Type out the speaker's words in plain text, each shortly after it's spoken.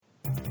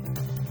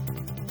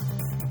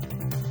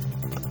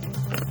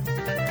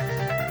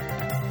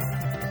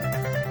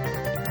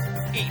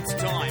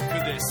It's time for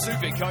the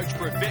Supercoach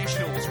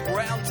Professionals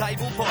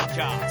Roundtable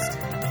Podcast.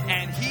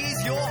 And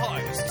here's your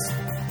hosts,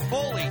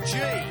 Paulie G,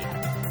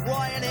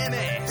 Ryan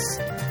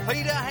MS,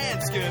 Peter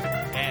Hanscom,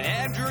 and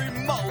Andrew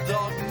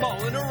Muldog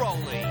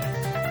Molinaroli.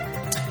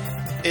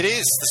 It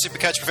is the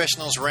Supercoach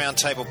Professionals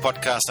Roundtable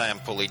Podcast. I am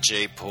Paulie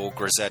G, Paul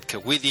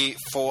Grzadka, with you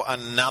for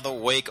another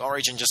week.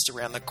 Origin just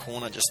around the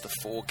corner, just the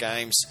 4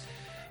 games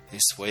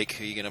this week.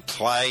 Who are you going to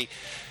play?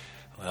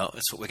 Well,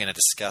 that's what we're going to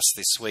discuss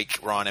this week.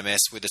 Ryan MS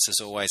with us as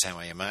always. How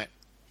are you, mate?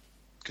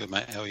 Good,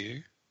 mate. How are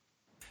you?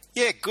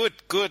 Yeah, good.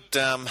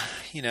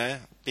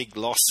 Big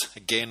loss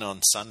again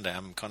on Sunday.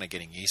 I'm kind of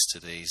getting used to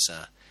these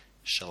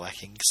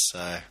shellackings.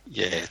 So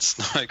yeah,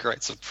 it's no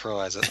great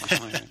surprise at the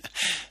moment.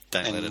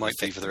 And won't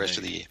be for the rest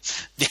of the year.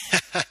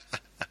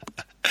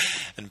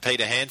 And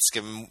Peter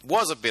Hanscom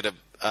was a bit of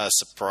a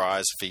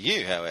surprise for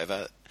you,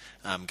 however,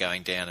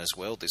 going down as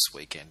well this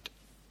weekend.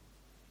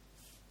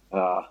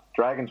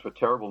 Dragons were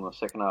terrible in the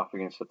second half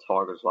against the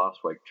Tigers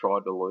last week.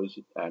 Tried to lose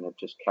it, and it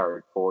just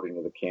carried forward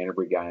into the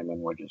Canterbury game, and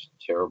were just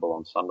terrible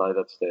on Sunday.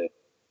 That's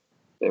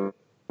their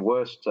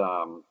worst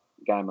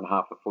game and a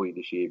half of footy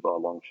this year by a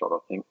long shot, I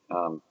think.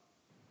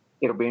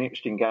 It'll be an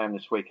interesting game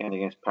this weekend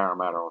against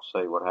Parramatta. I'll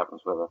see what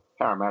happens, whether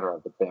Parramatta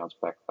have the bounce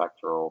back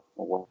factor or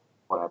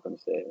what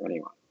happens there.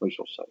 Anyway, we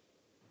shall see.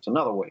 It's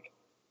another week.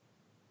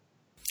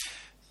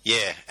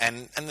 Yeah,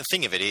 and the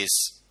thing of it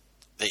is,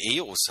 the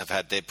Eels have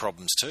had their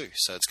problems too,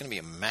 so it's going to be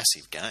a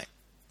massive game.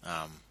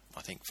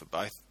 I think for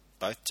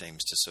both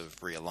teams to sort of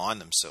realign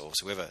themselves.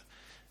 Whoever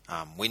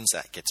wins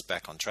that gets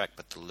back on track,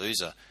 but the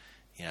loser,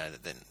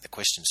 then the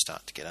questions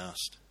start to get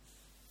asked.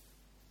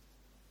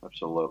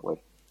 Absolutely.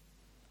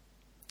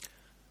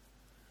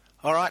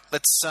 All right,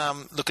 let's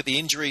look at the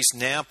injuries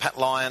now. Pat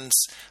Lyons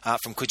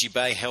from Coogee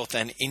Bay Health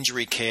and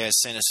Injury Care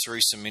sent us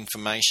through some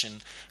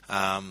information.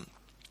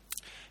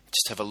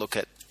 Just have a look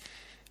at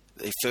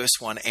the first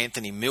one,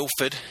 Anthony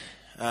Milford.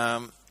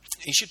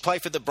 He should play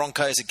for the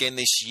Broncos again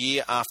this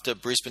year after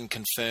Brisbane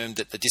confirmed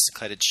that the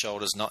dislocated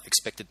shoulder is not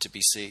expected to be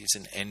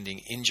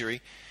season-ending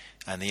injury,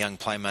 and the young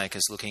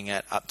playmaker's looking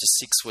at up to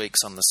 6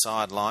 weeks on the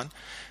sideline.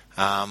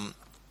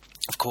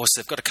 Of course,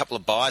 they've got a couple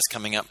of buys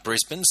coming up,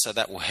 Brisbane, so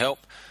that will help.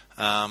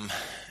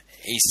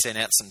 He sent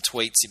out some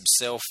tweets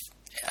himself,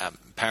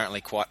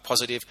 apparently quite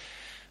positive.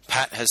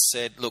 Pat has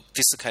said, look,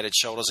 dislocated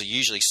shoulders are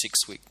usually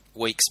 6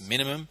 weeks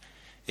minimum.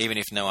 Even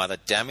if no other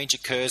damage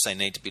occurs, they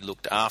need to be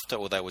looked after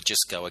or they will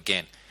just go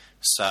again.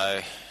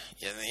 So,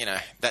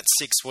 that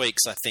 6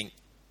 weeks, I think,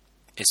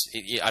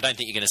 I don't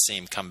think you're going to see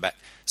him come back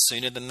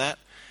sooner than that.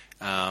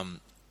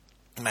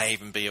 May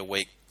even be a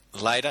week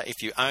later.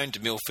 If you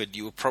owned Milford,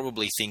 you were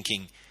probably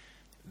thinking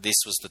this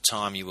was the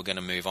time you were going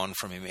to move on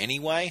from him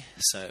anyway,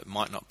 so it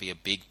might not be a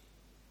big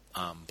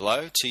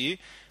blow to you,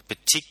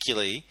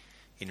 particularly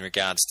in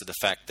regards to the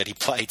fact that he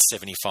played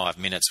 75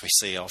 minutes. We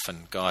see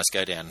often guys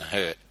go down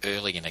hurt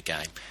early in a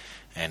game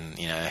and,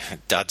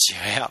 duds you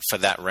out for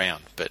that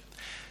round. But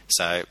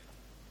so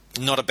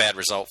not a bad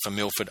result for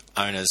Milford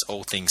owners,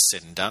 all things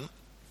said and done.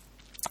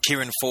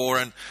 Kieran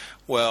Foran,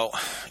 well,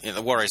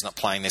 the Warriors not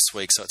playing this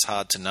week, so it's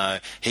hard to know.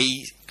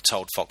 He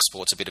told Fox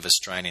Sports a bit of a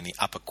strain in the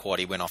upper quad.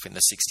 He went off in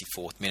the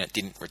 64th minute,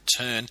 didn't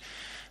return.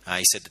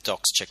 He said the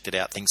docs checked it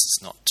out, thinks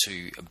it's not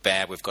too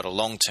bad. We've got a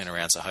long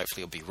turnaround, so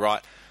hopefully he'll be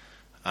right.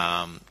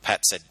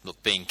 Pat said,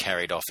 look, being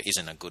carried off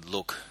isn't a good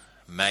look.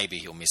 Maybe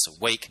he'll miss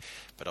a week,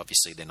 but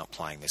obviously they're not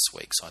playing this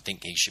week, so I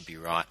think he should be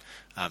right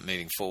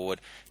moving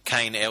forward.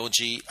 Kane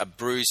LG, a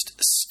bruised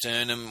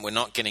sternum. We're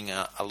not getting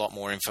a lot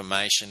more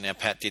information. Now,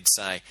 Pat did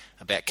say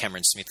about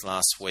Cameron Smith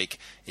last week,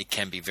 it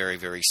can be very,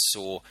 very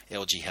sore.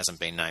 LG hasn't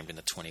been named in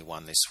the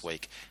 21 this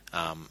week.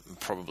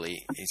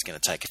 Probably he's going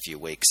to take a few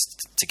weeks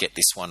to get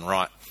this one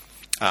right.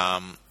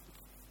 And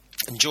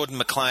Jordan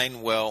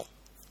McLean, well,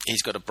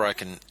 he's got a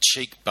broken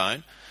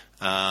cheekbone.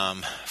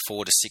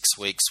 4 to 6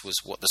 weeks was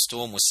what the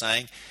Storm was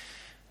saying.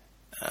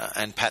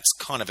 And Pat's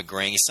kind of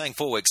agreeing. He's saying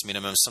 4 weeks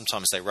minimum.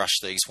 Sometimes they rush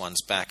these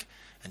ones back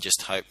and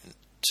just hope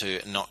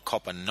to not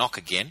cop a knock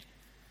again.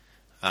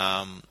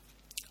 And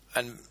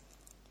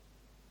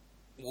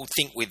we'll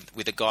think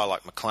with a guy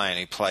like McLean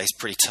who plays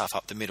pretty tough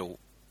up the middle,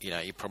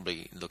 you're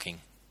probably looking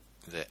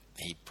that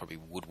he probably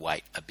would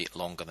wait a bit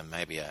longer than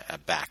maybe a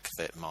back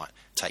that might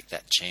take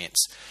that chance.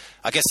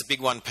 I guess the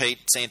big one, Pete,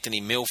 it's Anthony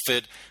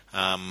Milford.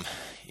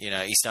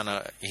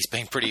 He's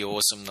been pretty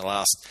awesome the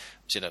last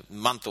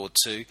month or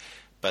two,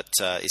 but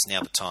is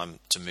now the time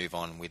to move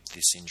on with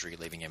this injury,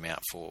 leaving him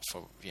out for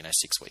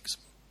 6 weeks.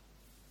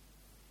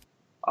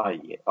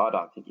 Yeah, I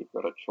don't think you've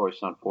got a choice,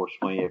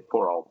 unfortunately. Yeah,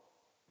 poor old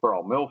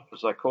Milf,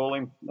 as they call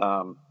him.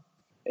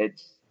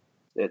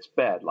 It's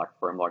bad luck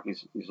for him. Like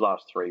his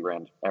last 3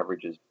 round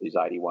average is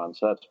 81,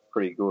 so that's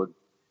pretty good.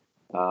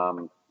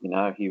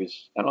 He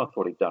was, and I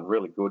thought he'd done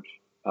really good.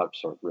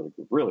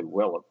 Really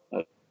well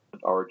at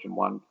Origin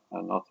 1,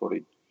 and I thought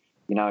he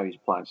was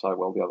playing so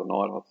well the other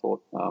night. I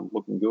thought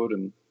looking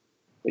good,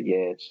 but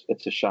yeah,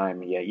 it's a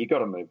shame. Yeah, you got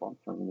to move on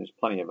from him. There's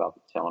plenty of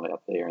other talent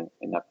out there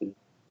in that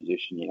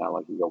position.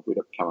 Like you got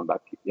Widdop coming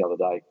back the other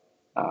day.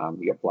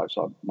 You got blokes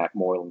like Matt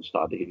Moylan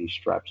started to hit his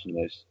straps, and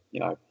there's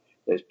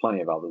there's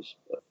plenty of others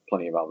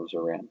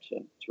around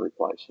to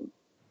replace him.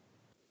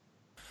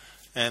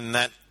 And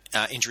that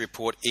injury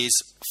report is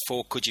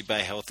for Coogee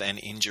Bay Health and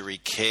Injury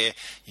Care.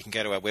 You can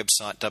go to our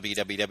website,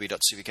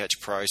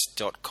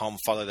 www.supercoachpros.com,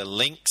 follow the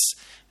links,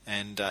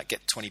 and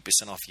get 20%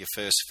 off your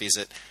first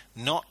visit.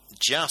 Not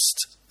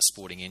just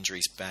sporting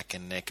injuries, back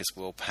and neck as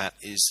well. Pat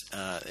is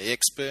the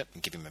expert.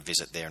 Give him a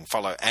visit there and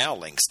follow our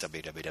links,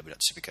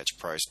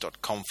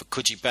 www.supercoachpros.com, for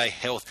Coogee Bay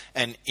Health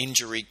and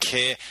Injury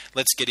Care.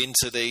 Let's get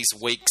into these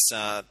week's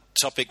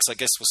topics. I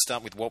guess we'll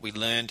start with what we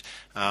learned.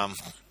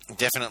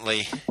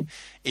 Definitely,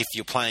 if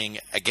you're playing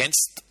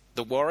against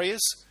the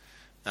Warriors,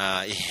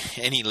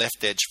 any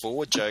left edge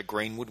forward, Joe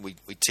Greenwood, we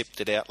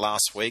tipped it out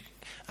last week,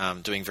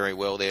 doing very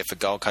well there for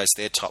Gold Coast,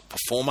 their top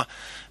performer.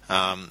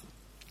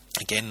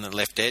 Again, the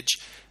left edge.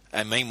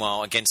 And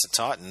meanwhile, against the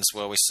Titans,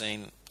 well, we're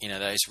seeing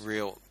those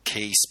real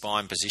key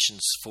spine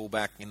positions,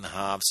 fullback in the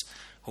halves,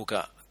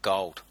 hooker,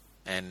 Gold,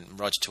 and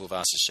Roger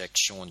Tuivasa-Sheck,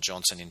 Sean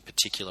Johnson in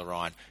particular,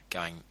 Ryan,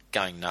 going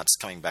nuts,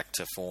 coming back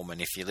to form.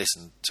 And if you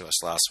listened to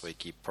us last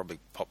week, you probably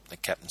popped the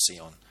captaincy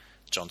on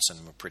Johnson,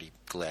 and we're pretty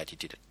glad you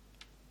did it.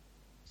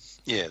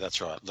 Yeah, that's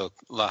right. Look,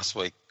 last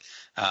week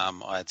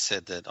I had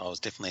said that I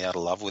was definitely out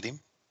of love with him,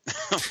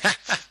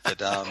 but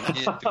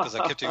because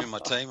I kept him in my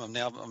team, I'm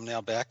now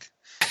back.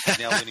 He's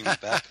now winning me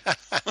back.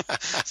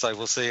 So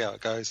we'll see how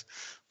it goes.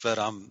 But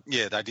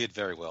they did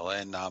very well,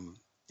 and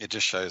it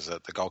just shows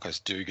that the Gold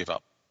Coast do give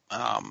up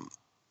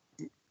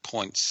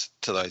points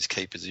to those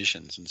key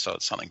positions, and so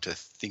it's something to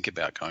think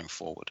about going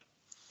forward.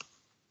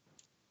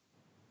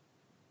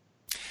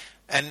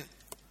 And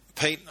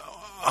Pete,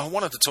 I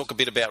wanted to talk a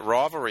bit about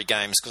rivalry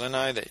games, because I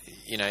know that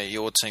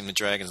your team, the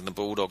Dragons, and the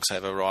Bulldogs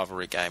have a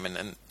rivalry game,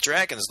 and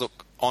Dragons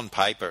look, on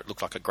paper, it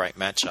looked like a great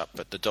matchup,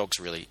 but the Dogs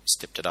really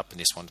stepped it up in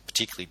this one,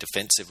 particularly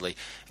defensively,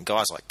 and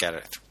guys like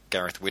Gareth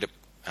Widdop,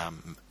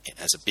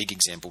 as a big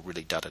example,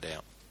 really dudded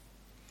out.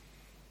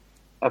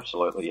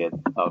 Absolutely, yeah.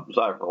 It was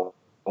overall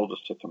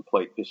just a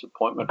complete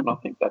disappointment, and I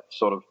think that's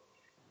sort of,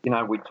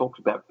 we talked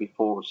about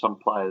before, some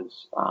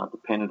players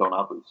depended on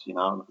others,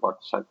 and like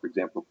say, for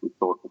example, if we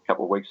thought a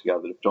couple of weeks ago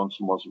that if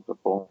Johnson wasn't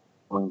performing,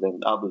 then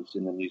others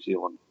in the New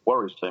Zealand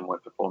Warriors team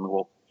weren't performing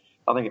well.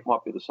 I think it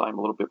might be the same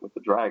a little bit with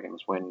the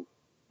Dragons when,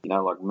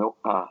 like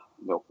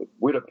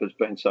Widdop has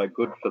been so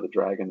good for the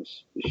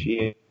Dragons this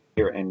year,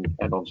 and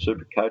on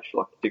Supercoach,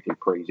 like particularly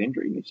pre his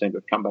injury, he seemed to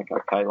have come back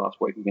okay last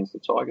week against the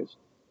Tigers.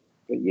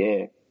 But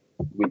yeah,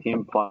 with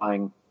him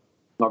playing,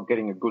 not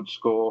getting a good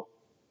score,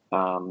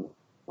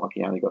 like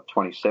he only got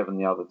 27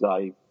 the other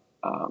day,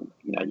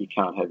 you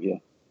can't have your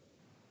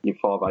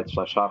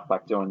 5'8" /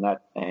 halfback doing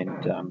that,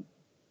 and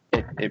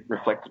it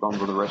reflected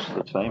onto the rest of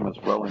the team as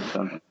well in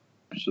terms of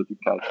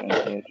Supercoach and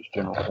just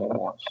general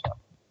form-wise. So,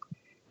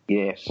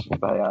 yes,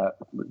 they are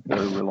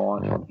very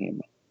reliant on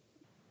him.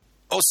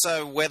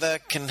 Also, weather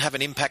can have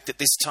an impact at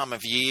this time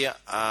of year.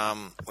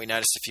 We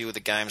noticed a few of the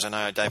games. I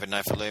know David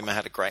Nofaluma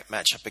had a great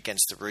matchup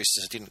against the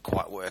Roosters. It didn't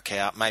quite work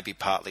out, maybe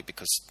partly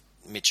because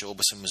Mitch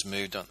Orbison was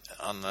moved on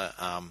the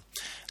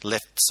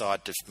left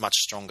side to much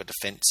stronger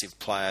defensive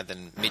player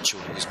than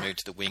Mitchell, who was moved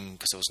to the wing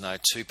because there was no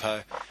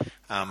Tupou.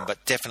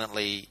 But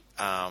definitely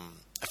a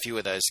few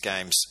of those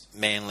games,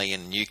 Manly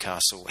and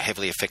Newcastle,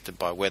 heavily affected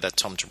by weather.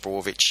 Tom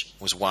Trbojevic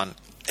was one,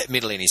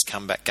 admittedly in his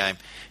comeback game,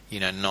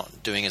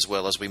 not doing as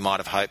well as we might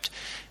have hoped.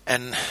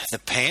 And the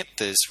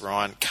Panthers,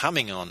 Ryan,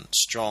 coming on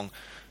strong.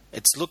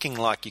 It's looking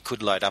like you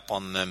could load up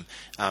on them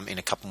in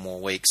a couple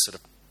more weeks. Sort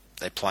of,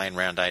 they play in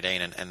round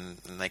 18 and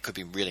they could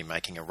be really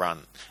making a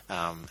run,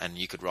 and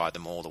you could ride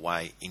them all the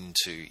way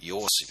into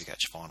your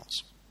Supercoach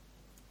finals.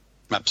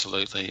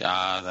 Absolutely. They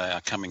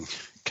are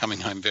coming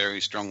home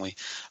very strongly,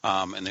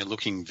 and they're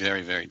looking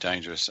very, very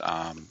dangerous.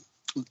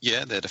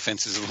 Their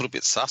defence is a little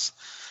bit sus,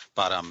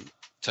 but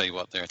tell you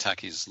what, their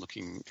attack is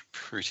looking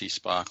pretty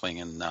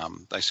sparkling, and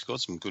they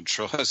scored some good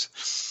tries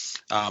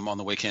on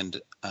the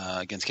weekend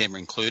against Canberra,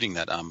 including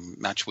that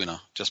match winner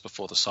just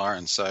before the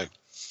siren. So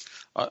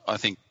I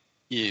think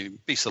you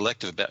be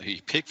selective about who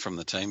you pick from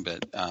the team,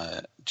 but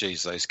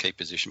those key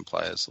position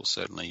players will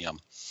certainly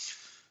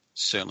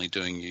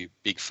doing you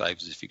big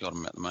favours if you got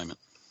them at the moment.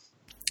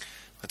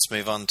 Let's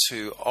move on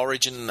to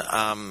Origin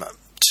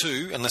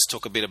 2, and let's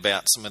talk a bit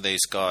about some of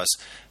these guys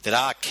that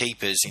are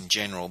keepers in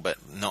general, but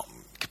not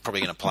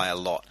probably going to play a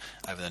lot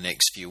over the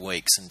next few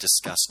weeks, and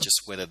discuss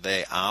just whether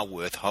they are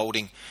worth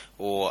holding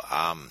or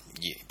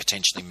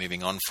potentially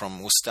moving on from.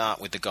 We'll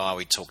start with the guy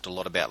we talked a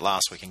lot about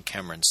last week in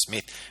Cameron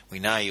Smith. We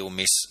know he'll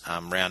miss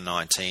round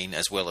 19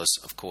 as well as,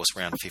 of course,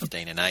 round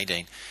 15 and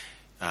 18.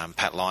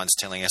 Pat Lyons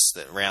telling us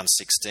that round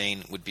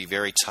 16 would be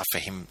very tough for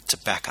him to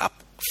back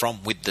up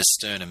from with the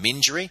sternum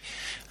injury.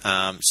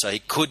 So he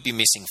could be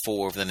missing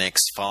 4 of the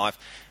next 5.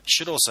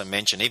 Should also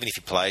mention, even if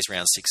he plays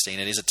round 16,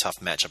 it is a tough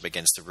matchup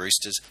against the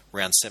Roosters.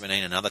 Round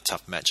 17, another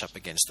tough matchup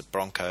against the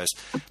Broncos.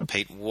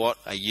 Pete, what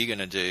are you going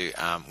to do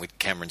with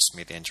Cameron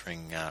Smith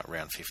entering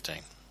round 15?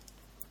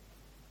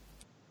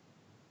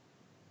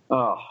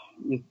 Oh,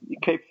 you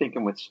keep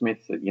thinking with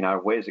Smith that,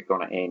 where's it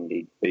going to end?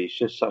 He's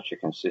just such a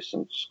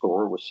consistent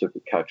scorer with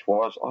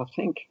Supercoach-wise. I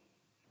think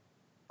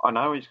I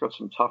know he's got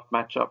some tough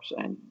matchups,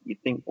 and you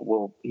think,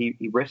 well,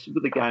 he rested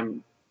with the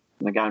game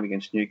in the game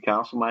against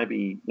Newcastle.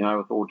 Maybe,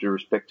 with all due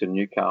respect to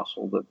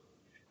Newcastle,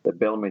 that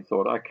Bellamy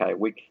thought, okay,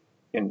 we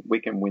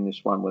can win this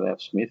one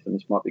without Smith, and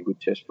this might be a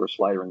good test for us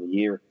later in the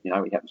year. He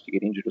happens to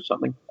get injured or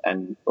something,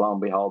 and lo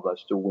and behold, they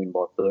still win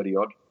by 30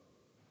 odd.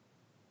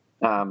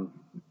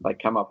 They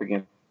come up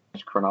against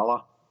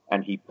Cronulla,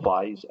 and he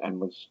plays and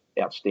was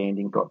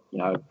outstanding. Got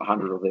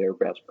 100 or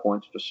thereabouts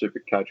points for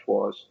Supercoach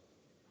wise,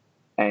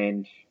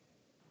 and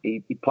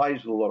he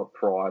plays with a lot of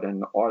pride.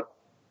 And I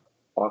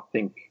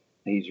think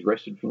he's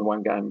rested from the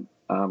one game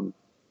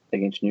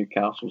against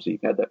Newcastle. So he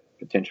had that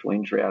potential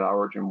injury out of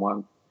Origin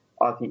 1.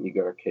 I think you've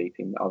got to keep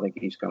him. I think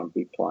he's going to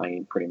be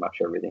playing pretty much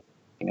everything.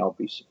 I'll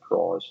be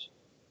surprised,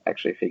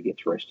 actually, if he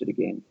gets rested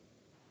again.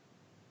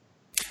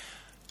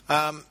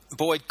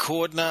 Boyd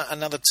Cordner,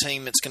 another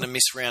team that's going to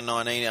miss round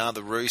 19 are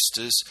the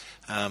Roosters.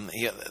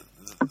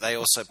 They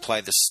also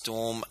play the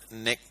Storm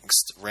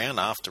next round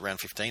after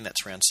round 15.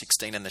 That's round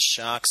 16, and the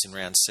Sharks in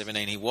round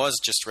 17. He was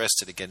just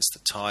rested against the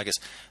Tigers.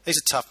 These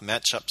are tough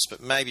matchups,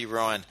 but maybe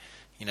Ryan,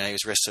 he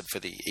was rested for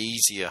the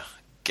easier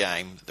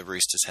game the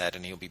Roosters had,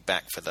 and he'll be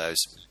back for those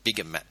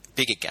bigger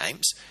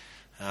games.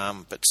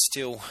 But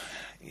still,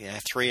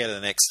 3 out of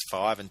the next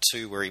 5 and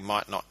 2 where he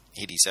might not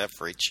hit his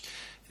average.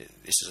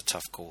 This is a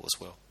tough call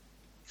as well.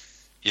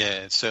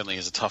 Yeah, it certainly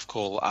is a tough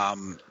call.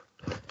 I'd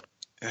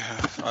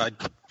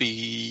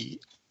be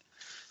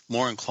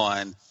more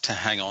inclined to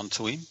hang on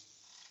to him,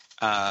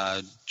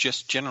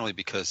 just generally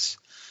because,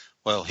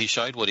 he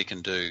showed what he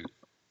can do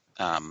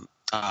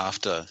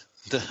after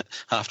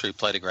he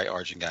played a great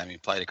Origin game. He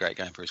played a great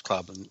game for his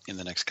club in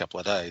the next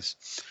couple of days.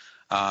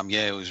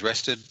 He was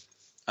rested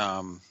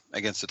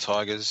against the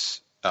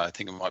Tigers. I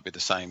think it might be the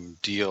same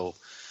deal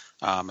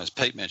as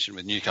Pete mentioned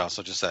with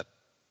Newcastle, just that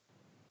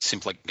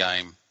simpler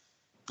game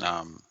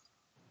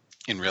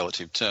in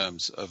relative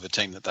terms of a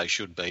team that they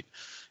should beat,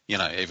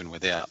 even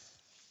without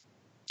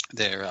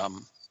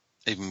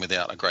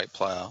a great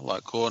player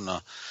like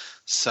Cordner.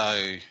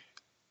 So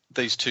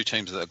these two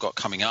teams that they've got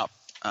coming up,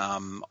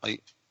 I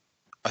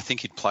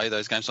think he'd play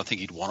those games. I think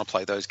he'd want to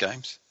play those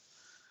games.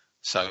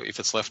 So if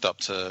it's left up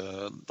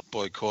to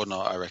Boyd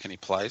Cordner, I reckon he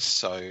plays.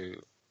 So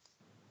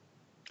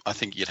I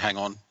think you'd hang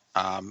on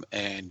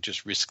and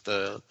just risk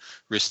the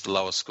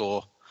lower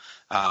score.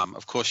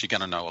 Of course, you're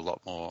going to know a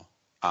lot more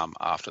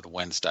after the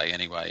Wednesday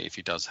anyway, if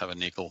he does have a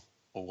nickel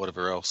or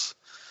whatever else.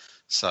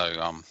 So,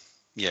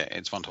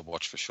 it's one to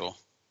watch for sure.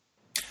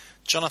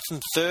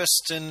 Jonathan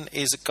Thurston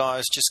is a guy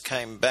who's just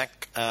came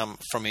back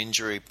from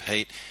injury,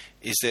 Pete.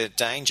 Is there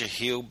danger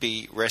he'll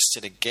be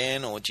rested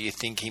again, or do you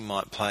think he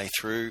might play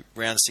through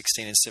round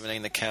 16 and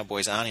 17? The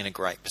Cowboys aren't in a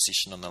great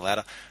position on the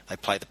ladder. They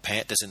play the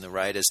Panthers and the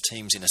Raiders,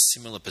 teams in a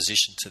similar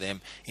position to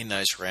them in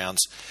those rounds.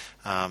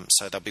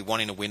 So they'll be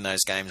wanting to win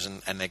those games,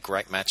 and they're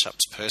great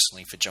matchups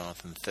personally for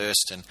Jonathan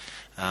Thurston.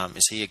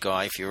 Is he a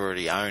guy, if you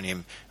already own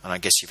him, and I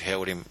guess you've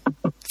held him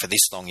for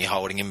this long, you're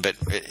holding him, but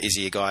is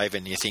he a guy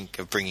even you think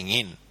of bringing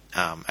in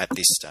at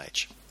this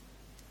stage?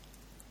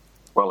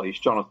 Well, he's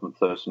Jonathan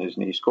Thurston, isn't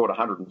he? He scored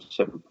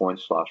 107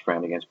 points last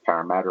round against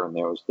Parramatta, and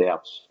there was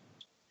doubts,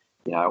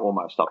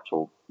 almost up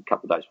till a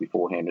couple of days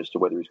beforehand as to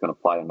whether he's going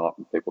to play or not.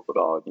 And people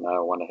thought, I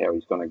wonder how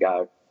he's going to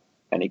go.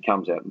 And he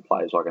comes out and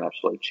plays like an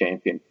absolute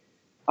champion.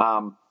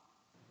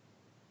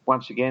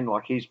 Once again,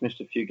 he's missed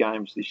a few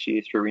games this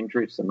year through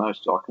injury. It's the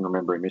most I can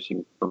remember him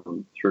missing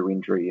through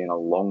injury in a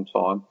long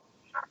time.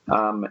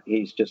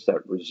 He's just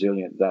that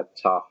resilient, that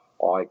tough.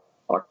 I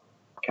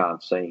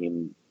can't see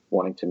him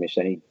wanting to miss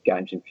any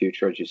games in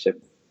future. As you said,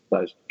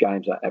 those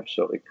games are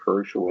absolutely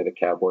crucial where the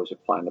Cowboys are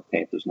playing the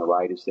Panthers and the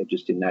Raiders. They're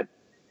just in that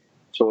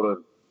sort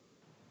of,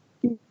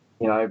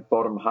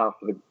 bottom half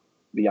of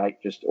the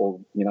eight, just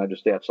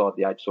outside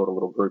the eight sort of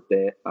little group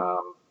there.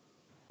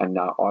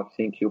 I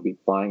think he'll be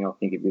playing. I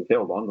think if you've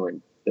held on to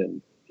him,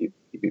 then you'd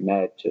be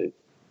mad to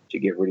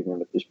get rid of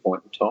him at this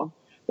point in time.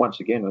 Once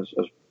again,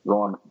 as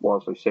Ryan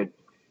wisely said,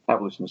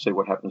 have a listen to see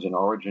what happens in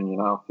Origin.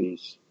 If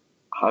he's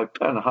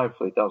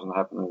hopefully it doesn't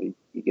happen that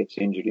he gets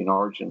injured in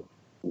Origin,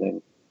 and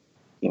then,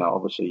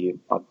 obviously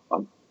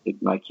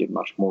it'd make you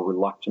much more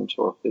reluctant,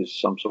 or if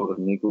there's some sort of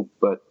niggle.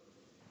 But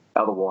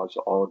otherwise,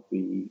 I would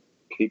be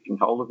keeping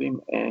hold of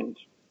him and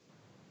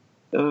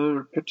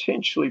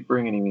potentially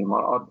bringing him in.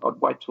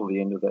 I'd wait till the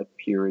end of that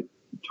period,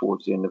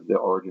 towards the end of the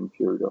Origin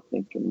period, I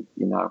think, and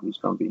he's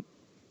going to be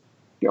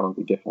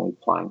definitely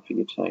playing for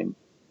your team.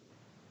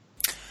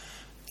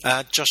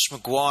 Josh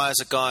Maguire's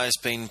a guy who's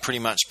been pretty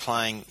much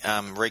playing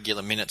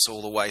regular minutes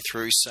all the way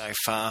through so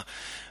far.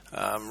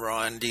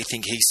 Ryan, do you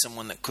think he's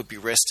someone that could be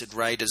rested?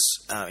 Raiders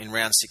in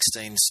round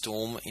 16,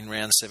 Storm in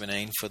round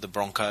 17 for the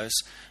Broncos.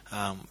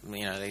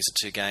 These are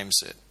two games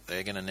that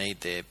they're going to need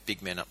their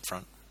big men up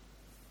front.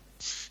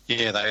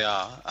 Yeah, they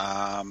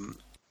are.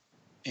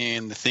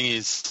 And the thing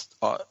is,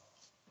 let's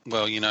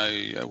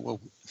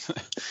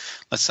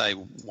say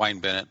Wayne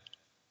Bennett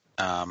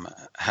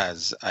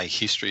has a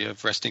history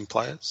of resting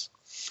players.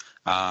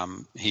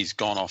 He's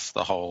gone off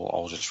the whole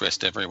 "I'll just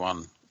rest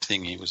everyone"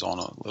 thing he was on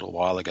a little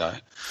while ago,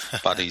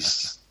 but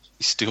he's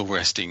He's still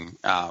resting,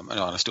 and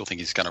I still think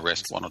he's going to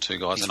rest one or two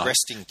guys. He's and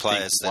resting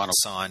players that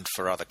signed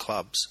for other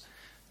clubs.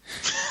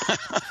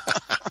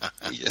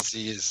 Yes,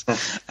 he is.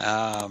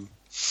 I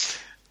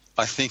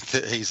think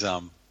that he's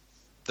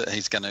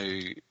going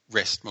to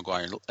rest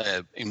Maguire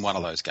in one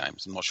of those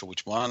games. I'm not sure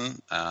which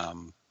one,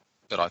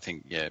 but I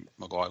think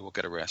Maguire will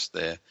get a rest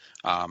there,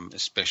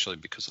 especially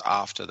because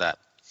after that,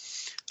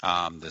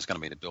 there's going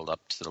to be the build up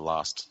to the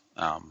last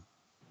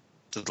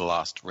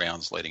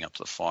rounds leading up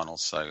to the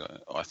finals. So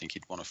I think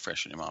he'd want to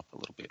freshen him up a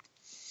little bit.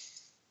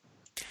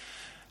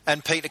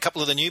 And Pete, a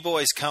couple of the new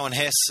boys, Cohen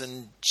Hess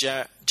and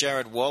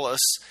Jared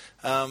Wallace,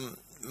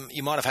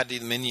 you might have had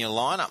them in your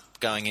lineup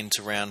going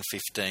into round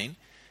 15,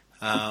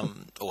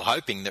 or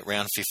hoping that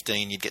round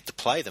 15 you'd get to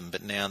play them,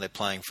 but now they're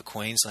playing for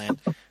Queensland.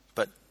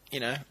 But,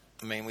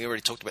 we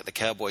already talked about the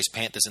Cowboys,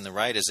 Panthers and the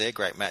Raiders. They're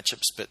great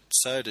matchups, but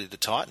so do the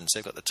Titans.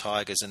 They've got the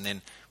Tigers, and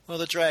then,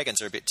 the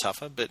Dragons are a bit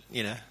tougher, but,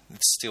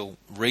 it's still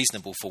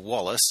reasonable for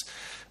Wallace.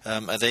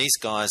 Are these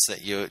guys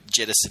that you're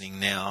jettisoning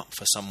now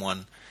for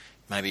someone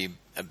maybe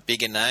a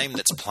bigger name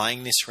that's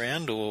playing this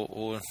round,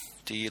 or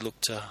do you look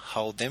to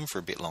hold them for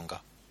a bit longer?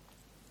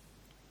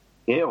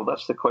 Yeah, well,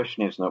 that's the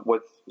question, isn't it?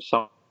 With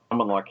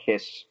someone like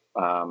Hess,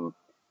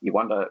 you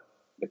wonder,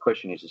 the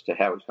question is as to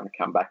how he's going to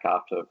come back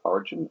after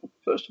Origin.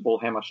 First of all,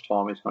 how much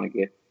time he's going to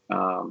get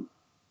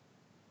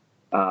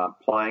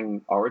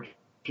playing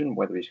Origin,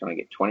 whether he's going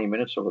to get 20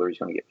 minutes or whether he's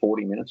going to get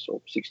 40 minutes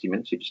or 60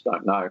 minutes, you just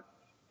don't know.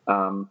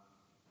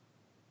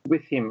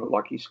 With him,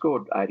 he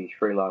scored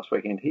 83 last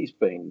weekend. He's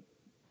been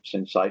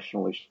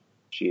sensational this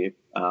year,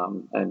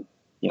 and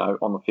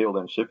on the field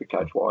and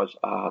Supercoach-wise,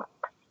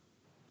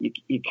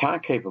 you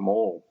can't keep them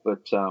all,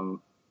 but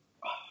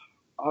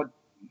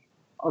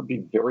I'd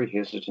be very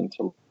hesitant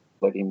to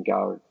let him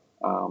go.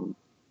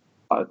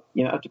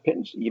 It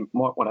depends. You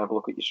might want to have a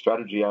look at your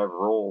strategy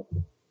overall,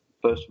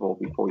 first of all,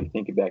 before you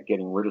think about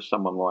getting rid of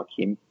someone like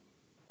him,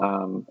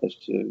 as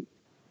to,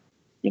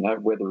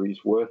 whether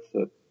he's worth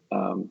it,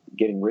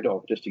 getting rid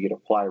of just to get a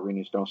player in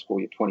who's going to score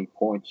you 20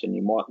 points and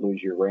you might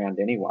lose your round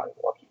anyway.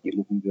 You're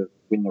looking to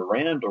win the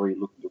round or you're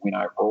looking to win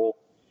overall.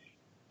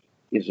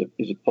 Is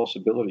a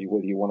possibility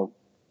whether you want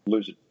to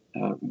lose it,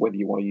 whether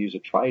you want to use a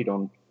trade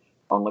on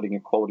letting a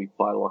quality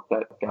player like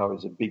that go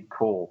is a big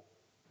call.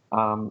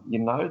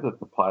 That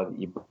the player that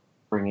you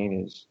bring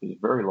in is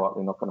very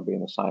likely not going to be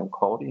in the same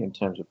quality in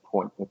terms of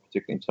point,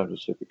 particularly in terms of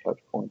Supercoach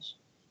points.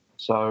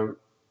 So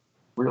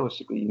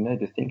realistically, you need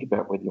to think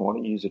about whether you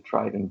want to use a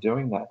trade in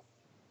doing that.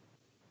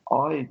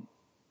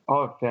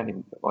 I've found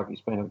him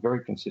he's been a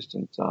very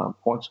consistent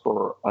point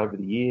scorer over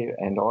the year,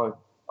 and I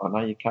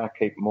know you can't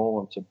keep them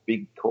all. It's a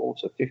big call.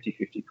 It's a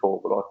 50-50 call,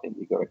 but I think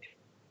you've got to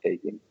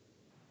keep him.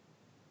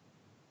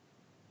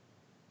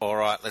 All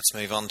right, let's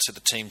move on to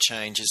the team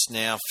changes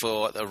now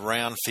for the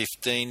round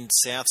 15.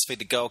 Souths v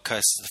the Gold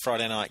Coast is the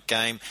Friday night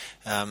game.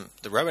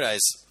 The Rabbitohs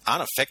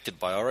aren't affected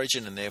by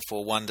Origin and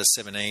therefore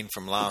 1-17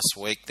 from last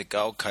week. The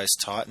Gold Coast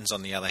Titans,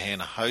 on the other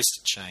hand, a host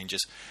of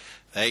changes.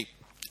 They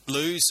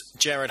lose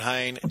Jared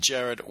Hayne,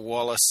 Jared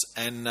Wallace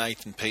and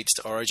Nathan Peets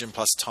to Origin,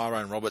 plus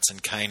Tyrone Roberts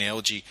and Kane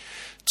Elgey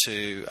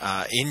to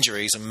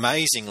injuries.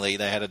 Amazingly,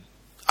 they had an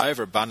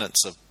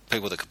overabundance of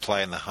people that could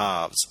play in the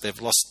halves. They've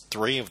lost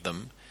 3 of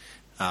them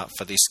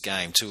for this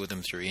game, 2 of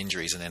them through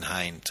injuries, and then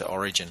Hayne to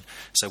Origin.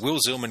 So Will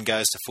Zillman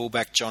goes to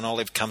fullback, John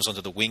Olive comes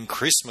onto the wing,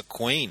 Chris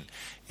McQueen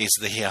is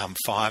the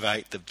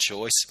 5'8" of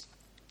choice.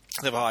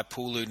 Levi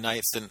Pulu,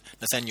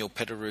 Nathaniel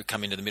Petterou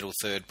come into the middle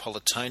third.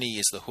 Polatoni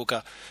is the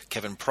hooker.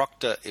 Kevin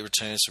Proctor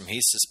returns from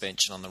his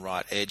suspension on the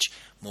right edge.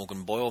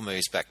 Morgan Boyle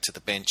moves back to the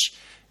bench.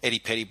 Eddie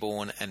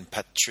Pettybourne and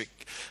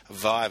Patrick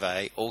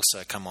Vive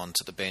also come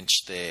onto the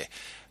bench there.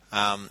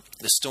 The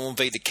Storm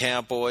v the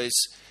Cowboys.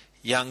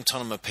 Young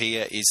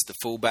Tonamapia is the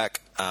fullback.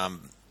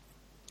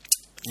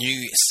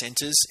 New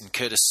centres in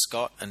Curtis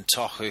Scott and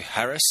Tohu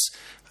Harris,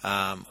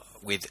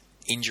 with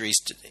injury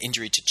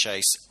to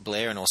Chase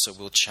Blair and also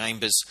Will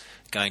Chambers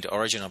going to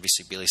Origin.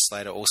 Obviously, Billy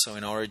Slater also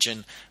in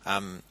Origin.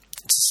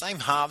 It's the same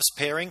halves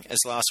pairing as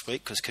last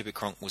week because Cooper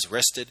Cronk was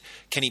rested.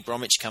 Kenny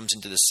Bromwich comes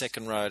into the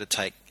second row to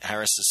take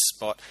Harris's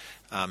spot,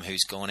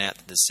 who's gone out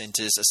to the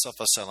centres.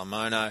 Asafa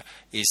Salamono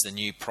is the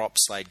new prop.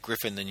 Slade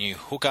Griffin, the new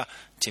hooker.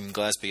 Tim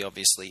Glasby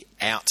obviously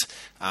out.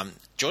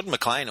 Jordan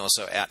McLean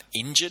also out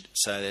injured.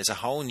 So there's a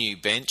whole new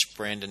bench.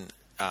 Brandon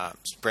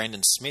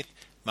Smith,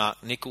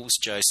 Mark Nichols,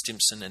 Joe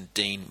Stimpson and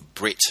Dean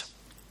Britt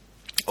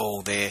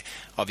all there.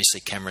 Obviously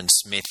Cameron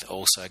Smith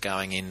also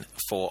going in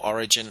for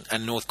Origin,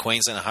 and North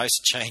Queensland a host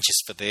of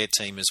changes for their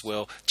team as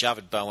well.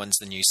 Javid Bowen's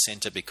the new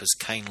centre because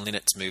Kane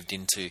Linnett's moved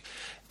into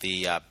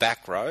the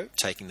back row,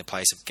 taking the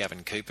place of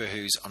Gavin Cooper,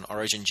 who's on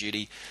Origin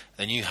duty.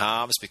 The new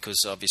halves, because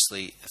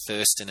obviously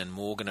Thurston and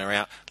Morgan are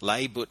out,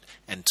 Laybutt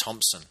and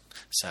Thompson.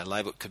 So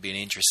Laybutt could be an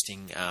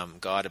interesting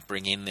guy to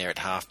bring in there at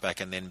halfback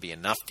and then be a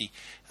nufty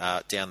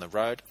down the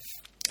road.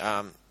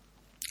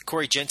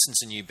 Corey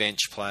Jensen's a new bench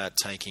player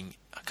taking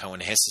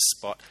Cohen Hess's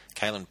spot.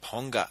 Kalen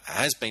Ponga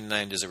has been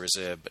named as a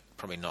reserve, but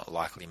probably not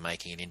likely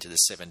making it into the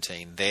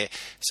 17 there.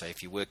 So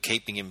if you were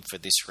keeping him for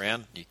this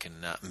round, you can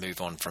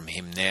move on from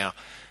him now.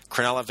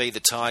 Cronulla v the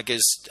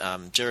Tigers.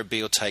 Jared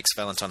Beale takes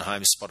Valentine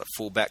Holmes' spot at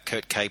fullback.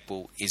 Kurt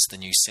Capel is the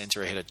new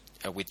centre ahead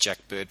of, with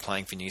Jack Bird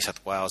playing for New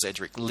South Wales.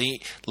 Edric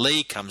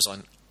Lee comes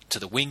on to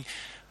the wing.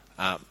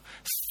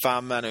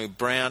 Farmanu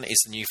Brown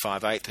is the new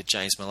 5'8", with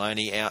James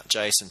Maloney out.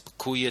 Jason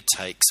Pakuya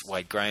takes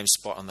Wade Graham's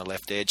spot on the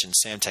left edge, and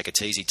Sam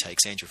Takatizi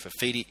takes Andrew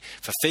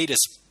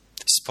Fafita's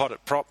spot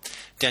at prop.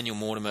 Daniel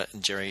Mortimer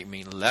and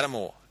Jeremy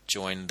Lattimore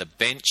join the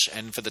bench.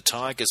 And for the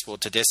Tigers, well,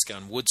 Tedesco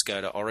and Woods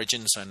go to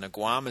Origin, so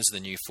Naguama's the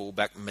new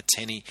fullback.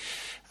 Malachi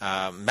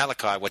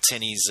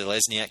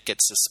Wateni-Zelezniak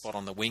gets a spot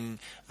on the wing.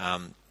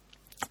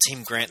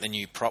 Tim Grant, the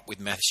new prop, with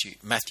Matthew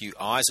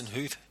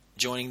Eisenhuth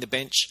joining the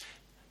bench.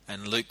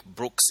 And Luke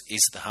Brooks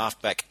is the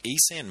halfback.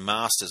 Esan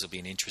Masters will be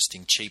an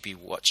interesting cheapie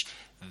watch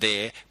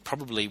there.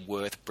 Probably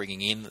worth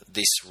bringing in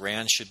this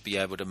round. Should be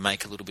able to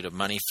make a little bit of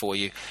money for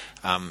you.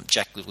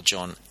 Jack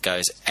Littlejohn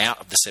goes out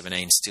of the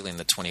 17, still in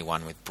the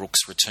 21 with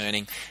Brooks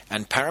returning.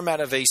 And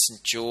Parramatta v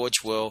St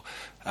George, well,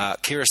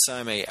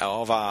 Kirasome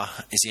Aovar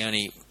is the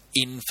only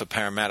in for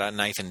Parramatta.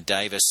 Nathan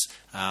Davis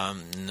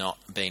not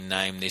being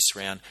named this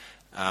round.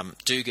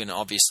 Dugan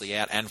obviously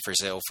out, and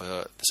Frizzell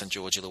for St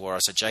George Illawarra.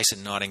 So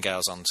Jason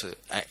Nightingale's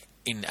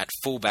in at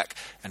fullback,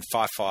 and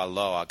Fai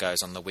Loa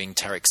goes on the wing.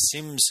 Tarek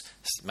Sims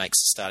makes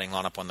the starting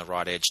lineup on the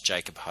right edge.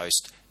 Jacob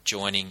Host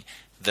joining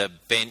the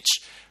bench.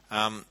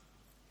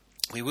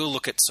 We will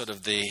look at sort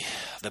of the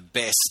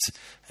best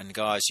and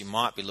guys you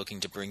might be looking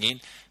to bring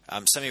in.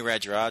 Semi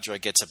Radradra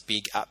gets a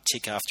big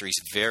uptick after his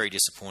very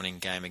disappointing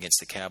game against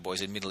the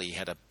Cowboys. Admittedly, he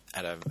had a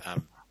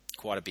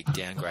quite a big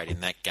downgrade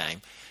in that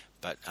game.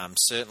 But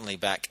certainly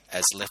back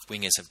as left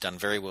wingers have done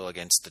very well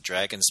against the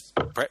Dragons.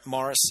 Brett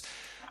Morris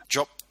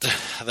dropped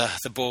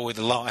the ball with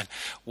the line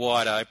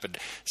wide open,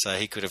 so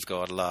he could have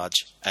gone large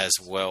as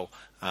well.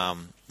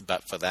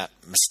 But for that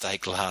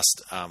mistake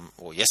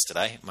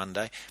yesterday,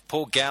 Monday.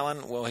 Paul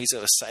Gallen, well, he's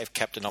a safe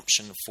captain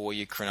option for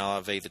you.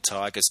 Cronulla v the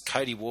Tigers.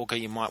 Cody Walker,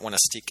 you might want to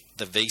stick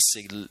the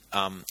VC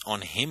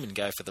on him and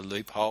go for the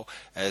loophole,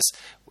 as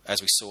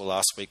we saw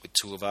last week with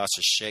Tuivasa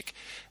Sheck.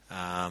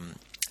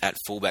 At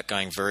fullback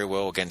going very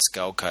well against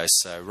Gold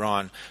Coast. So,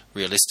 Ryan,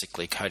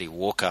 realistically, Cody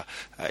Walker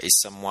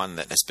is someone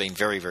that has been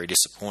very, very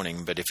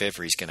disappointing, but if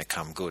ever he's going to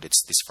come good,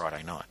 it's this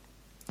Friday night.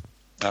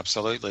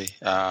 Absolutely.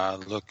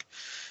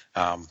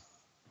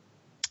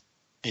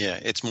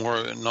 It's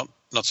more not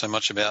so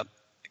much about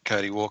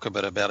Cody Walker,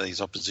 but about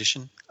his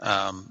opposition.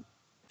 And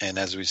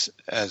as we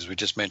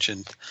just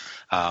mentioned,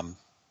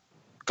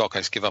 Gold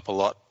Coast give up a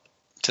lot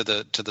to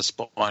the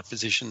spotlight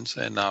positions,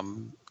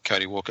 and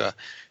Cody Walker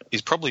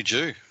is probably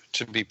due,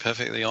 to be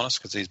perfectly honest,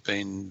 because he's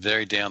been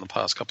very down the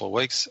past couple of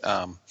weeks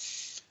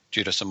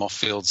due to some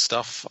off-field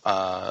stuff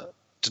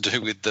to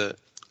do with the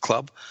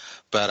club.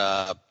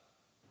 But,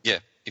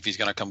 if he's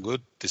going to come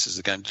good, this is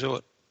the game to do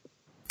it.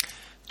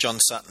 John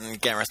Sutton,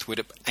 Gareth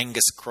Widdop,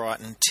 Angus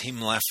Crichton, Tim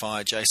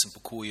Laffey, Jason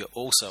Pakuya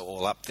also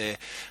all up there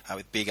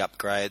with big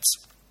upgrades.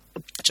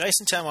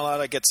 Jason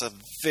Taumalolo gets a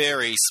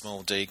very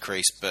small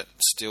decrease, but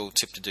still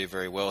tipped to do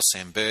very well.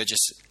 Sam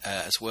Burgess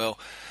as well.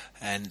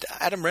 And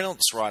Adam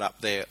Reynolds right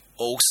up there,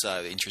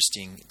 also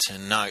interesting to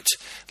note.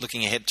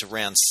 Looking ahead to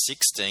round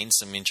 16,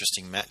 some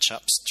interesting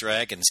matchups.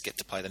 Dragons get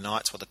to play the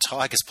Knights, while the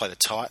Tigers play the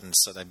Titans,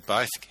 so they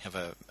both have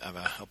an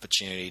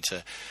opportunity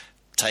to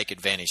take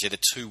advantage. They're the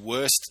two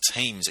worst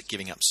teams at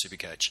giving up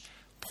Supercoach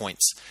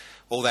points.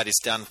 All that is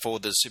done for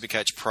the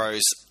Supercoach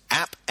Pros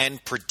app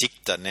and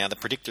Predictor. Now, the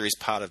Predictor is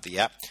part of the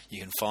app.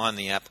 You can find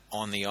the app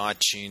on the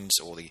iTunes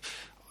or the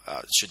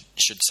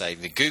should say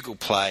the Google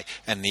Play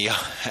and the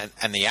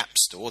App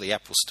Store, the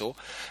Apple Store.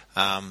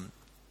 You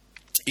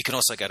can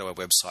also go to our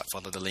website,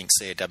 follow the links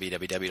there,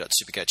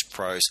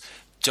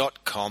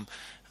 www.supercoachpros.com.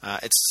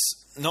 It's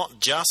not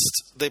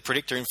just the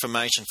predictor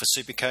information for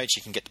Supercoach.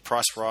 You can get the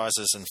price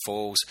rises and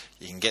falls.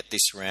 You can get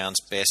this round's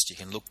best. You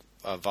can look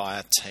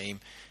via team,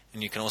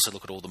 and you can also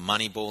look at all the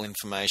Moneyball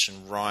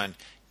information. Ryan,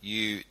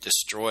 you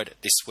destroyed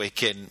it this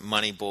weekend,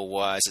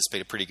 Moneyball-wise. It's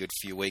been a pretty good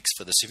few weeks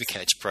for the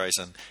Supercoach Pros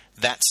on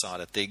that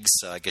side of things.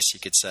 So I guess you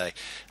could say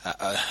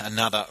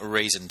another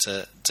reason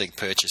to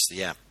purchase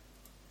the app.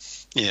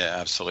 Yeah,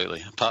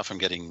 absolutely. Apart from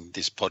getting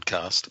this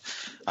podcast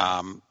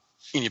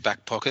in your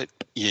back pocket,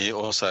 you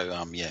also,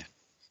 that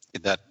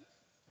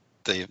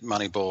the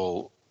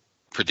Moneyball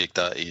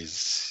predictor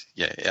is,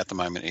 at the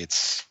moment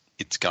it's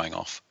going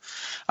off.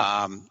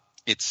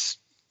 It's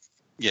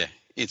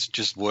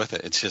just worth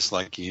it. It's just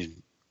like you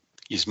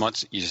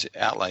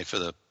outlay for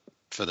the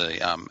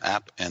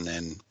app, and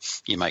then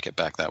you make it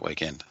back that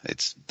weekend.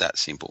 It's that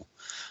simple.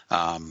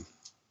 I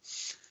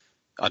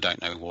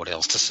don't know what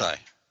else to say.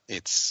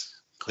 It's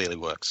clearly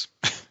works.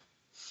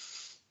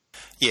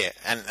 Yeah,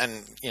 and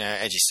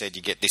as you said,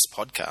 you get this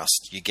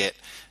podcast, you get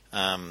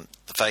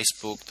the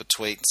Facebook, the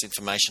tweets,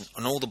 information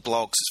on all the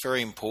blogs. It's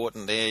very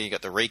important there. You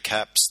got the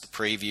recaps, the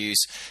previews.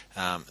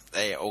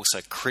 They are also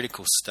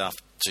critical stuff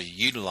to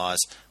utilise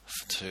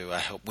to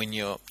help win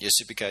your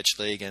Supercoach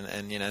League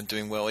and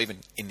doing well even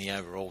in the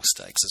overall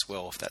stakes as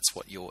well, if that's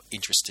what you're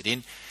interested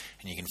in.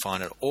 And you can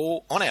find it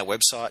all on our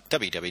website,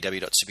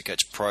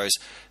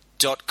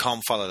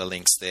 www.supercoachpros.com. Follow the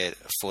links there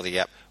for the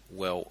app.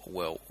 Well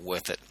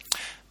worth it.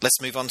 Let's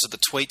move on to the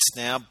tweets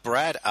now.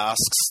 Brad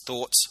asks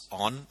thoughts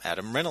on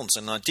Adam Reynolds,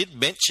 and I did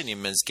mention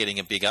him as getting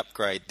a big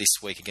upgrade this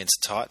week against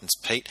the Titans,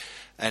 Pete,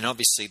 and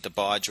obviously the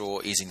buy draw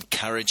is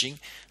encouraging,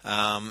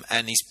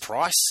 and his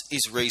price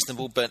is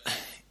reasonable, but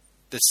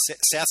the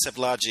Souths have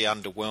largely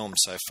underwhelmed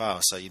so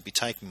far, so you'd be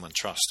taking him on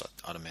trust,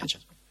 I'd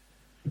imagine.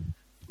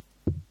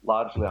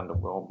 Largely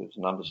underwhelmed is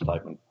an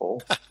understatement,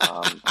 Paul.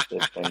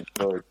 They've been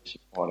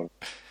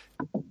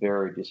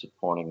very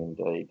disappointing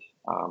indeed.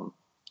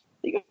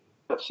 He got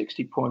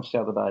 60 points the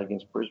other day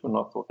against Brisbane.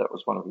 I thought that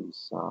was one of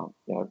his,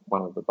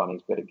 one of the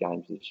Bunnies' better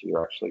games this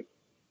year, actually.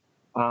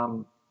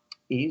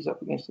 He is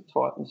up against the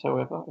Titans,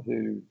 however,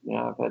 who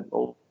have had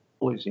all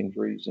his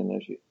injuries and,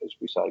 as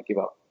we say, give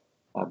up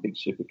big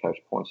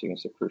Supercoach points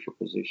against the crucial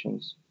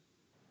positions.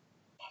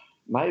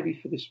 Maybe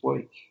for this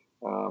week,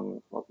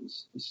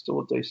 he's still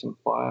a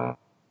decent player.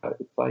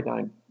 If they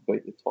don't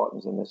beat the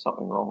Titans, then there's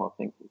something wrong, I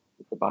think,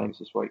 with the Bunnies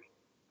this week.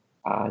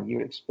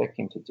 You'd expect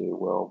him to do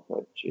well,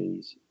 but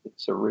geez,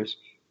 it's a risk.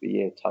 But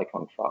yeah, take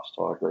on trust.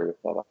 I agree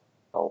with that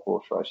whole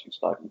horse racing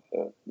statement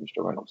for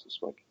Mr. Reynolds this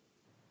week.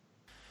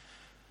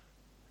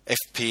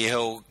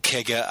 FPL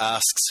Kegger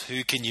asks,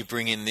 who can you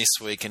bring in this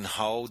week and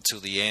hold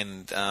till the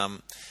end? I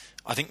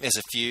think there's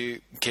a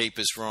few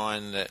keepers,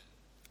 Ryan, that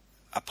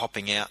are